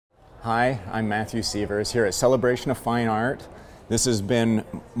Hi, I'm Matthew Sievers here at Celebration of Fine Art. This has been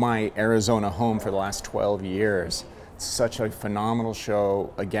my Arizona home for the last 12 years. It's such a phenomenal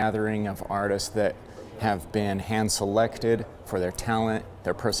show, a gathering of artists that have been hand-selected for their talent,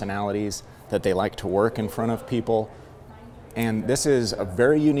 their personalities, that they like to work in front of people. And this is a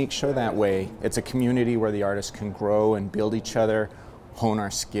very unique show that way. It's a community where the artists can grow and build each other, hone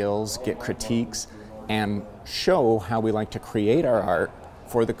our skills, get critiques, and show how we like to create our art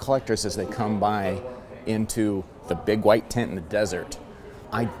for the collectors as they come by into the big white tent in the desert.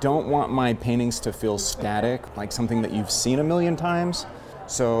 I don't want my paintings to feel static, like something that you've seen a million times.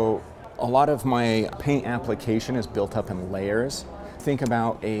 So a lot of my paint application is built up in layers. Think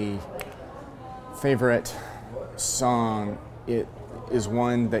about a favorite song. It is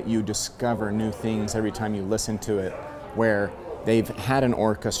one that you discover new things every time you listen to it, where they've had an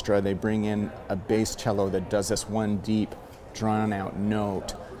orchestra, they bring in a bass cello that does this one deep, drawn out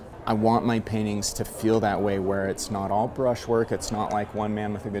note. I want my paintings to feel that way, where it's not all brushwork, it's not like one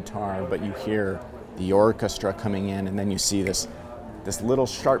man with a guitar, but you hear the orchestra coming in, and then you see this little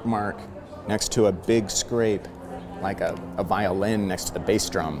sharp mark next to a big scrape, like a violin next to the bass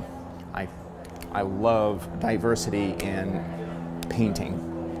drum. I love diversity in painting.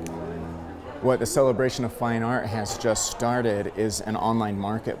 What the Celebration of Fine Art has just started is an online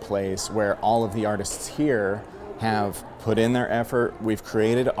marketplace where all of the artists here have put in their effort. We've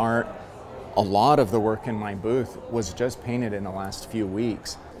created art. A lot of the work in my booth was just painted in the last few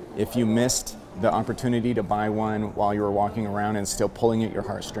weeks. If you missed the opportunity to buy one while you were walking around and still pulling at your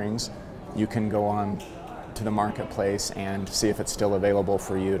heartstrings, you can go on to the marketplace and see if it's still available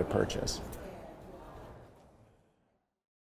for you to purchase.